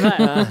gerbils, but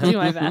I'll do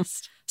my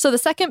best. So the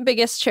second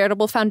biggest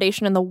charitable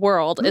foundation in the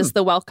world is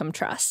the Wellcome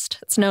Trust.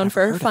 It's known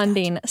for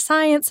funding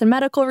science and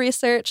medical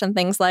research and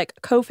things like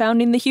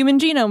co-founding the Human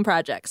Genome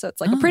Project. So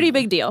it's like a pretty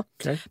big deal.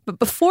 Okay. But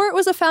before it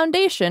was a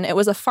foundation, it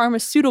was a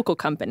pharmaceutical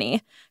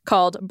company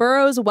called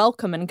Burroughs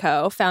Wellcome &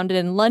 Co., founded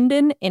in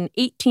London in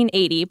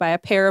 1880 by a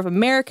pair of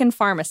American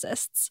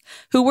pharmacists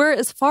who were,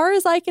 as far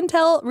as I can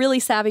tell, really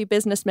savvy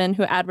businessmen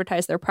who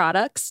advertised their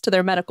products to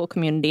their medical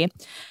community,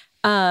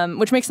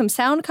 which makes them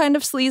sound kind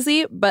of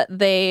sleazy, but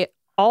they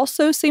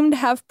also seem to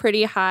have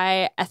pretty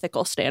high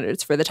ethical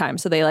standards for the time.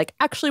 So they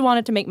actually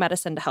wanted to make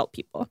medicine to help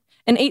people.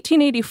 In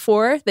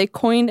 1884, they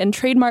coined and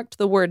trademarked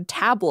the word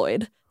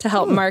tabloid to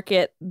help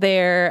market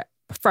their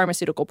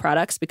pharmaceutical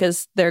products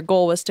because their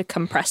goal was to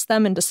compress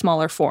them into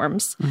smaller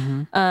forms,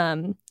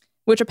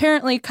 which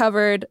apparently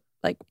covered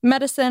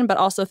medicine, but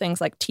also things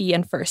like tea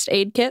and first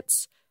aid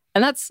kits.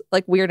 And that's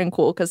weird and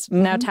cool because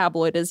now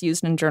tabloid is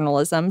used in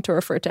journalism to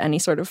refer to any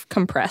sort of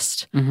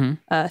compressed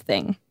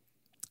thing.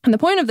 And the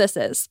point of this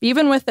is,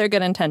 even with their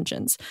good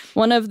intentions,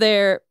 one of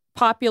their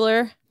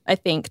popular, I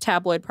think,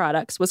 tabloid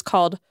products was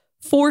called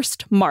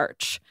Forced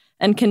March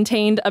and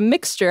contained a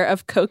mixture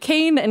of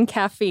cocaine and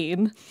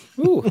caffeine.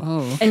 Ooh.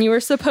 And you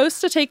were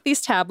supposed to take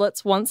these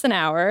tablets once an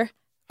hour,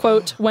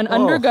 quote, when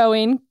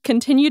undergoing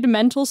continued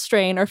mental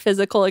strain or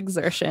physical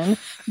exertion,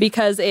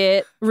 because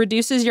it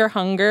reduces your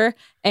hunger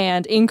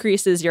and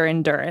increases your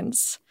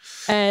endurance.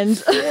 And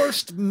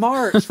Forced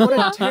March. What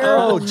a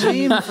terrible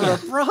name for a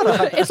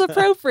product. It's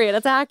appropriate.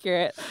 It's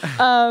accurate.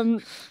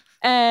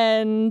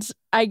 And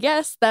I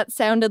guess that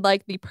sounded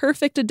like the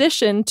perfect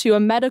addition to a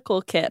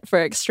medical kit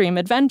for extreme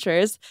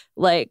adventures,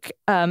 like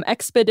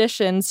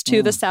expeditions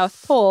to the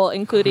South Pole,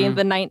 including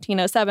the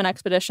 1907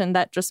 expedition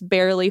that just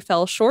barely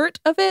fell short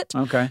of it.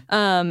 Okay.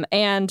 And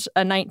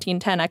a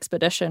 1910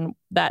 expedition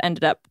that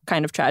ended up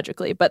kind of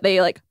tragically. But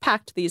they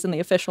packed these in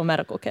the official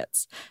medical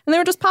kits. And they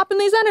were just popping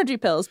these energy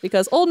pills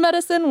because old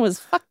medicine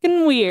was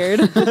fucking weird.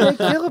 They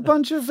kill a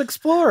bunch of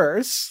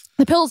explorers.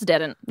 The pills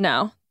didn't,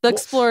 no. The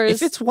explorers.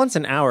 If it's once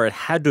an hour, it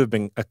had to have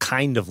been a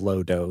kind of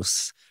low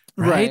dose,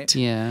 right?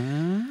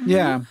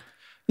 Yeah.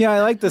 Yeah,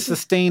 I like the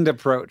sustained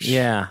approach.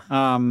 Yeah.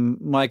 I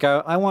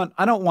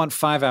don't want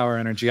 5 hour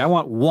energy. I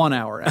want 1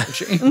 hour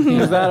energy.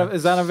 Is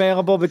that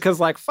available? Because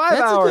 5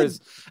 hours,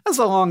 that's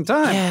a long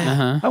time.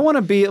 Yeah. I want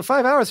to be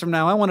 5 hours from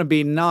now. I want to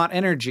be not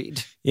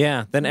energied.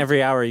 Yeah. Then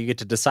every hour you get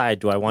to decide: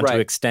 do I want to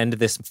extend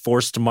this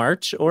forced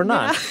march or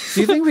not?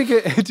 Do you think we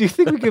could? Do you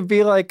think we could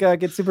be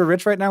get super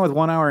rich right now with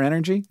 1 hour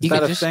energy? You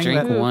could just drink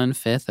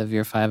 1/5 of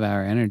your 5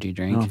 hour energy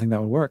drink. I don't think that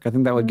would work. I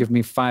think that would give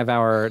me 5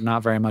 hour,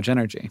 not very much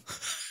energy.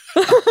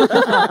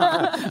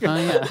 Oh,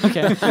 yeah.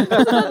 Okay. Is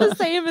that the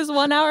same as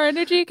 1 hour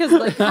energy?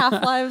 Because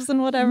half-lives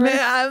and whatever.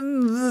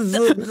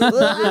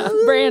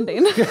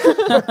 Branding.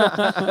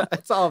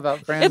 It's all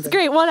about branding. It's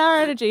great. 1 hour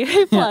energy.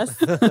 A plus.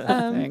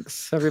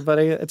 Thanks,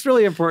 everybody. It's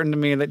really important to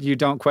me that you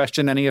don't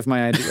question any of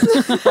my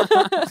ideas.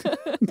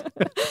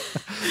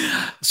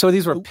 So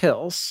these were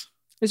pills.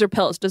 These are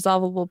pills,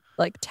 dissolvable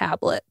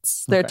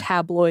tablets. They're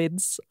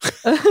tabloids.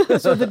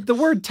 So the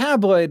word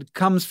tabloid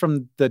comes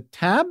from the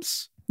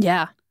tabs?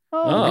 Yeah.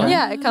 Oh.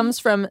 Yeah, it comes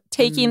from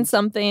taking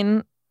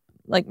something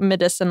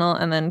medicinal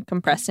and then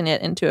compressing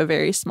it into a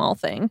very small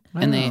thing.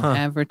 And they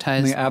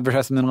advertise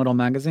them in little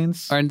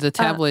magazines? Or the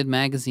tabloid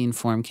magazine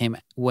form came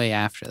way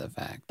after the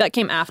fact. That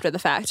came after the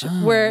fact.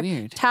 Oh,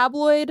 weird.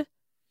 Tabloid,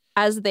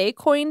 as they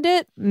coined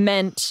it,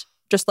 meant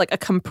just a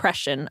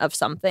compression of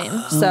something.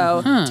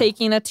 So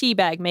taking a tea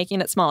bag,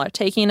 making it smaller.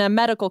 Taking a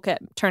medical kit,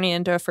 turning it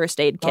into a first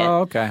aid kit.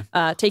 Oh, okay.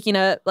 Taking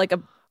a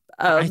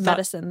of I thought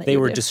medicine that they you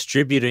were do.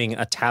 distributing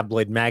a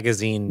tabloid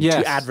magazine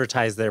Yes. to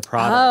advertise their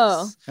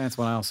products. That's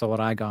what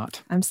I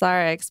got. I'm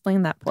sorry, I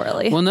explained that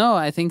poorly. Well, no,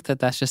 I think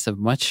that's just a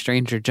much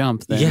stranger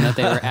jump than that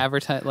they were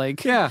advertising.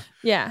 Like, Yeah.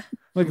 yeah.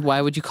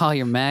 why would you call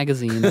your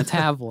magazine a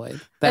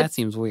tabloid? That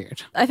seems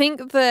weird. I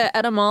think the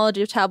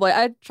etymology of tabloid,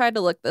 I tried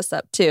to look this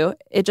up too.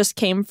 It just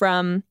came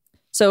from,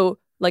 so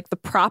like the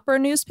proper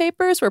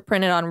newspapers were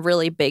printed on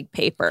really big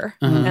paper.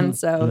 And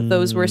so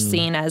those were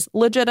seen as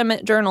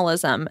legitimate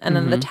journalism. And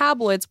then the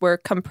tabloids were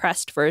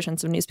compressed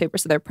versions of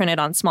newspapers. So they're printed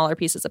on smaller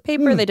pieces of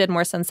paper. They did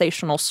more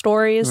sensational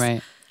stories.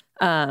 Right.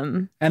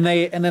 And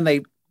then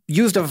they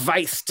used a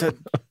vice to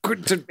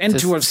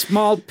into a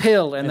small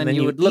pill, and then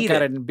you would look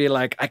at it and be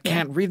like, I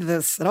can't read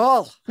this at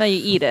all. Now you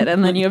eat it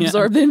and then you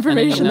absorb the And then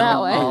information you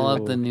know that way. all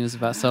of the news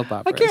about soap I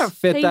operas. can't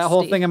fit that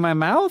whole Tasty. thing in my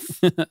mouth.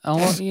 Oh,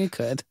 well, you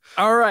could.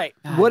 All right.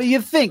 What do you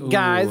think, Ooh,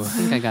 guys? I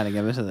think I got to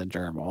give it to the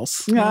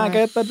gerbils. I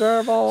get the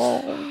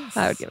gerbils.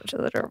 I would give it to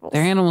the gerbils.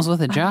 They're animals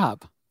with a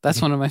job.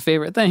 That's one of my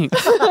favorite things.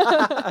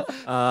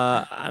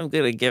 I'm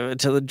gonna give it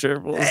to the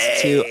gerbils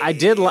too. I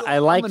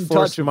like I'm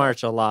Forced untouchable.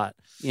 March a lot.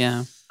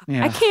 Yeah.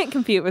 Yeah. I can't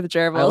compete with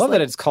gerbils. I love Like,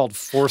 that it's called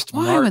Forced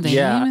Why March. would they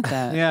Yeah. name it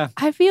that? Yeah.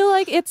 I feel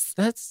like it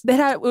That's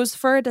was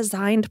for a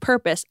designed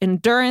purpose.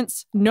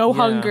 Endurance, no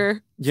Yeah.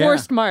 hunger, Yeah.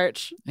 forced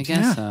march. I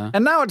guess so.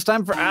 And now it's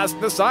time for Ask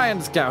the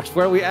Science Couch,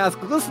 where we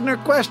ask listener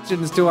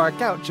questions to our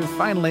couch of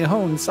finely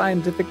honed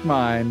scientific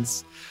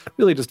minds.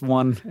 Really just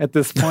one at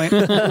this point.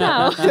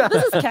 No,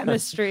 this is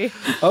chemistry.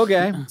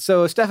 Okay.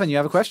 So, Stefan, you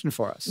have a question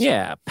for us.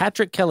 yeah.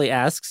 Patrick Kelly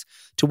asks,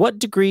 to what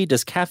degree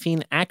does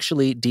caffeine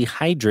actually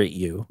dehydrate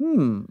you?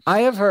 I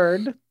have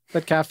heard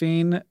that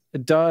caffeine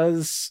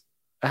does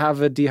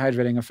have a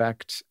dehydrating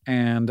effect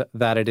and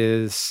that it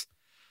is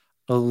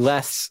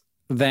less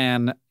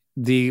than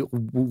the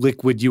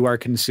liquid you are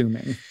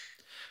consuming.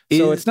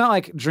 So it's not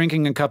like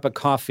drinking a cup of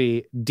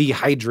coffee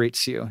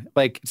dehydrates you.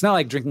 Like, it's not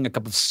like drinking a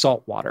cup of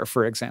salt water,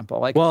 for example.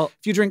 Like, Well,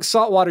 if you drink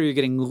salt water, you're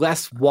getting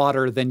less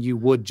water than you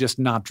would just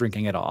not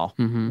drinking at all.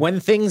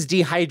 when things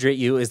dehydrate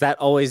you, is that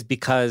always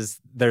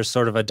because there's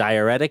sort of a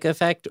diuretic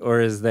effect,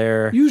 or is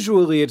there?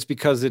 Usually it's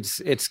because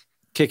it's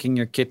kicking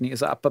your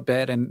kidneys up a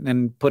bit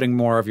and putting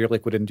more of your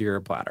liquid into your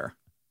bladder.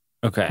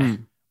 Okay,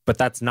 but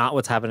that's not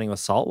what's happening with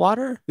salt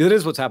water. It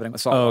is what's happening with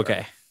salt Oh, water.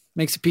 okay.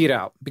 Makes you pee it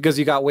out because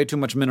you got way too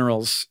much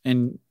minerals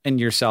in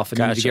yourself and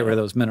you need to Gotcha. get rid of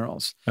those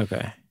minerals.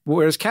 Okay.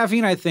 Whereas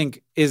caffeine, I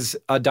think, is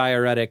a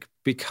diuretic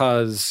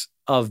because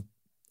of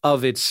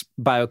its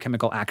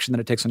biochemical action that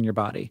it takes on your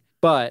body.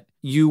 But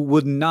you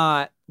would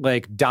not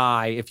like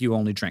die if you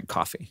only drink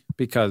coffee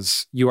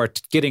because you are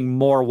getting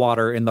more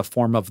water in the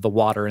form of the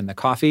water in the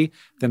coffee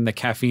than the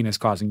caffeine is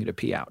causing you to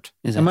pee out.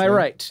 Is that Am I true?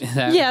 right? Is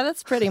that- Yeah,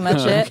 that's pretty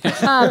much it.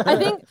 I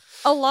think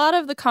a lot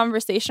of the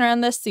conversation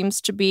around this seems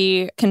to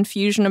be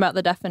confusion about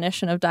the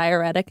definition of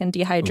diuretic and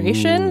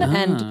dehydration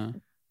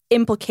and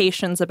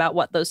implications about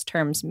what those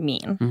terms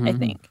mean, I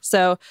think.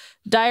 So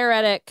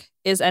diuretic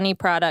is any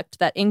product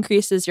that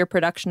increases your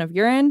production of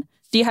urine.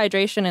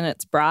 Dehydration in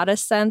its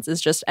broadest sense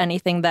is just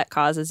anything that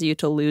causes you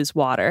to lose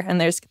water.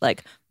 And there's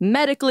like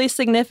medically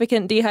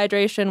significant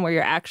dehydration where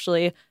you're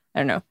actually, I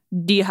don't know,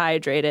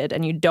 dehydrated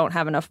and you don't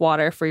have enough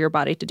water for your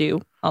body to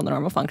do all the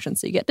normal functions.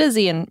 So you get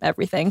dizzy and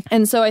everything.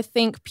 And so I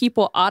think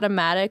people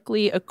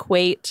automatically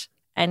equate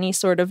any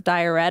sort of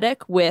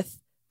diuretic with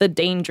the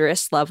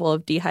dangerous level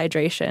of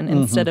dehydration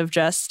instead of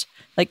just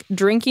like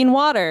drinking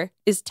water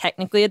is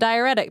technically a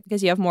diuretic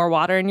because you have more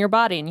water in your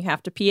body and you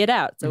have to pee it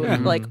out. So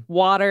like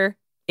water,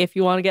 if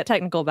you want to get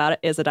technical about it,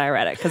 is a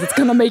diuretic because it's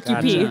going to make you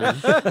pee. So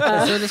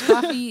does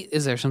coffee,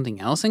 is there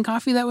something else in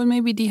coffee that would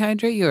maybe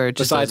dehydrate you or it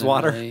just Besides doesn't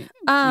water?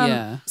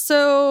 really-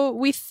 So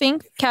we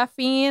think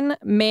caffeine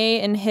may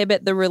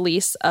inhibit the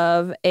release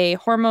of a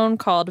hormone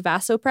called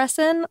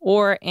vasopressin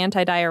or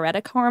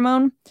antidiuretic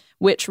hormone,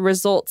 which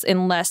results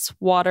in less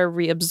water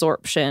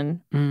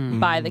reabsorption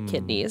by the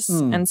kidneys.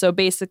 And so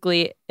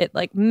basically it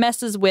like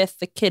messes with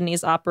the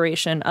kidneys'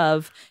 operation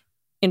of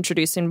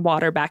introducing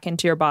water back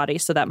into your body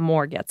so that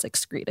more gets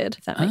excreted,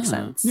 if that makes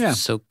sense. Yeah.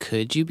 So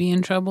could you be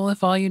in trouble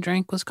if all you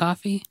drank was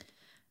coffee?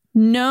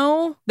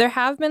 No, there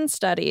have been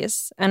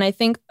studies, and I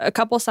think a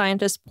couple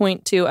scientists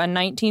point to a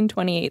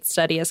 1928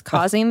 study as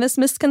causing this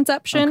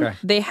misconception. Okay.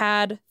 They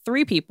had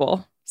 3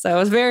 people, so it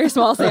was a very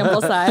small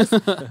sample size.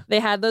 They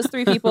had those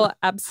 3 people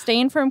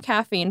abstain from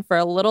caffeine for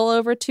a little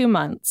over 2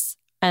 months,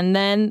 and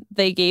then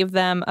they gave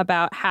them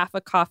about half a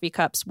coffee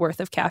cup's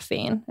worth of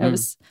caffeine. It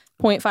was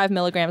 0.5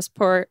 milligrams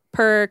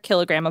per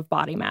kilogram of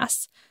body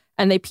mass,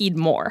 and they peed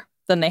more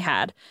than they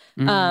had.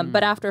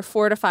 But after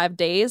 4 to 5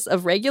 days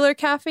of regular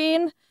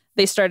caffeine,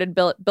 they started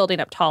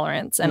building up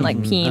tolerance and like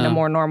peeing a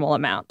more normal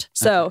amount.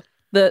 So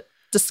the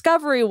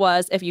discovery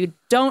was if you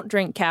don't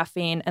drink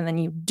caffeine and then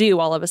you do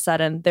all of a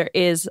sudden, there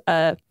is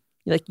a,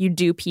 like you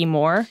do pee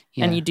more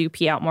and you do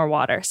pee out more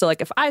water. So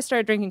like if I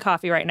started drinking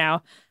coffee right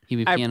now, You'd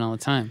be peeing all the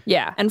time.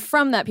 yeah. And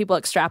from that, people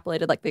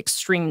extrapolated like the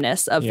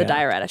extremeness of the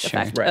diuretic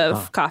effect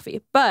of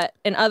coffee. But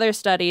in other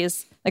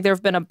studies, Like there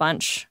have been a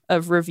bunch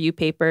of review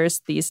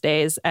papers these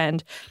days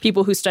and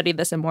people who studied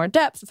this in more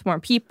depth with more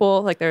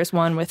people. Like there's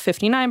one with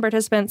 59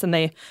 participants and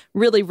they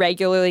really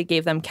regularly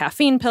gave them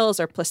caffeine pills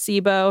or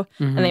placebo.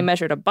 And they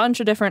measured a bunch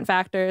of different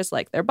factors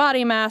like their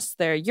body mass,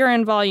 their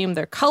urine volume,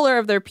 their color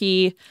of their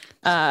pee,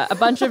 a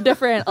bunch of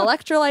different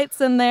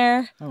electrolytes in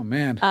there. Oh,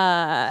 man.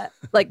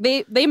 Like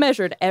they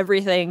measured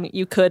everything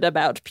you could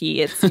about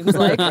pee, it seems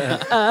like.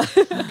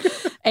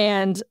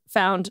 And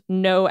found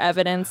no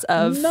evidence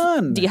of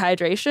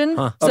dehydration.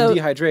 Of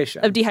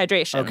dehydration. Of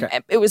dehydration.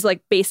 Okay. It was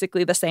like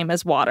basically the same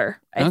as water,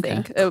 I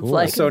think, of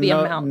like so the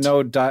no, amount.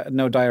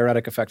 no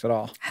diuretic effect at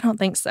all. I don't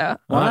think so.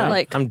 Wow.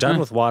 Like, I'm done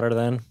with water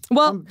then.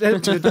 well,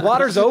 The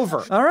water's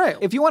over. All right.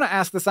 If you want to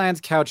ask the Science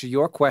Couch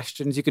your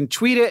questions, you can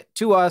tweet it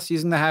to us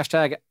using the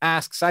hashtag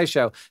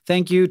AskSciShow.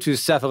 Thank you to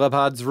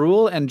Cephalopods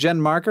Rule and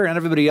Jen Marker and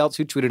everybody else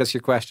who tweeted us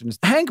your questions.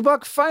 Hank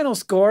Buck final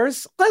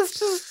scores. Let's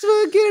just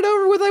get it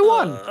over with. I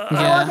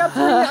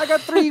won. I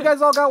got three. You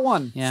guys all got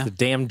one. Yeah. The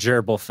damn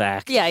gerbil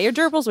fact. yeah, your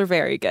gerbils were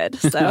very good.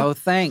 So Oh,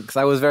 thanks.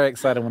 I was very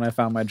excited when I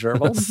found my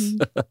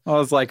gerbils. I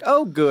was like,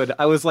 oh, good.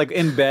 I was like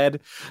in bed,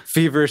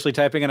 feverishly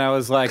typing, and I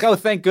was like, oh,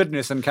 thank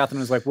goodness. And Catherine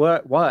was like,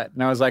 what?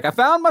 And I was like, I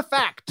found my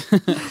fact.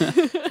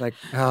 Like,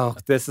 oh,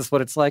 this is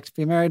what it's like to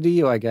be married to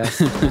you, I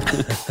guess.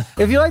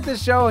 If you like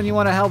this show and you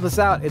want to help us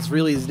out, it's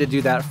really easy to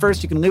do that.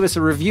 First, you can leave us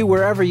a review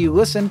wherever you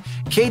listen.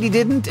 Katie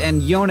didn't,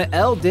 and Yona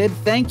L did.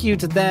 Thank you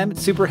to them.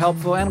 It's super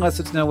helpful and lets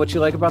us know what you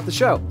like about the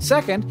show.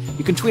 Second,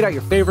 you can tweet out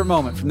your favorite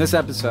moment from this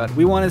episode.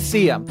 We want to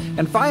see them.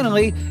 And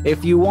finally,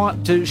 if you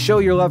want to show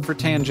your love for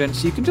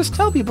tangents, you can just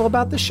tell people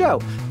about the show.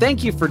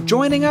 Thank you for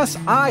joining us.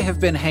 I have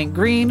been Hank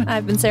Green.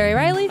 I've been Sarah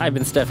Riley. I've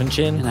been Stefan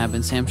Chin. And I've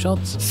been Sam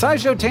Schultz.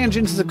 SciShow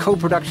Tangents is a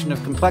co-production of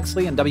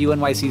Complexly and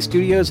WNYC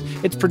Studios.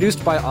 It's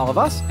produced by all of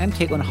us and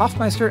Caitlin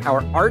Hoffmeister.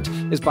 Our art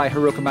is by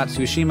Hiroka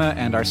Matsushima,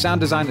 and our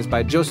sound design is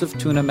by Joseph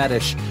Tuna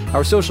Medish.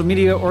 Our social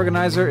media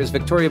organizer is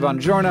Victoria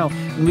Bongiorno,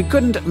 and we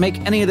couldn't make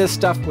any of this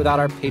stuff without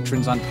our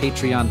patrons on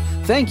Patreon.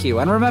 Thank you,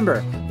 and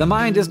remember, the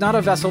mind is not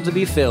a vessel to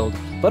be filled,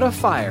 but a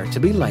fire to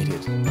be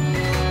lighted.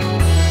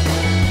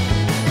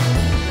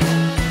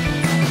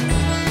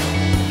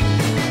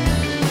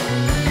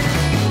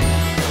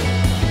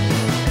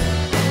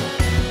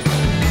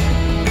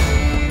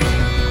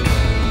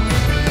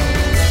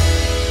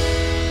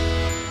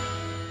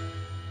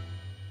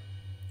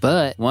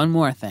 But one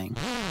more thing.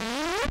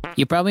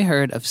 You probably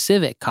heard of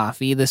civet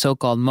coffee, the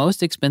so-called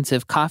most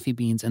expensive coffee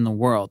beans in the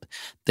world.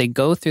 They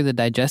go through the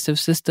digestive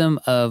system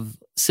of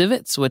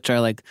civets, which are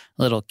like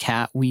little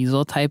cat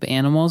weasel type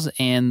animals,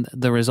 and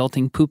the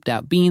resulting pooped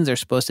out beans are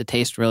supposed to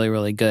taste really,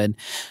 really good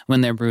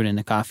when they're brewed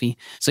into coffee.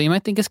 So you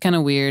might think it's kind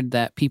of weird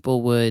that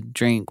people would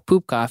drink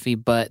poop coffee,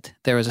 but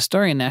there was a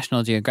story in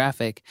National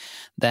Geographic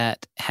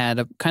that had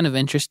a kind of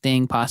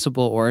interesting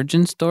possible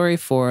origin story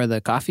for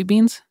the coffee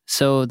beans.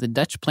 So the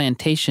Dutch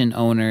plantation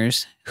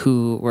owners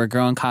who were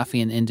growing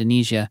coffee in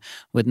Indonesia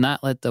would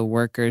not let the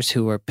workers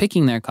who were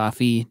picking their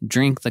coffee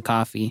drink the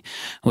coffee,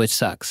 which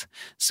sucks.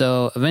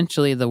 So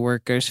eventually the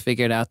workers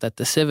figured out that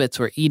the civets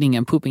were eating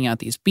and pooping out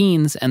these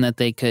beans and that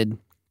they could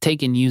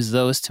take and use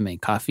those to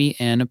make coffee,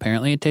 and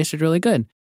apparently it tasted really good.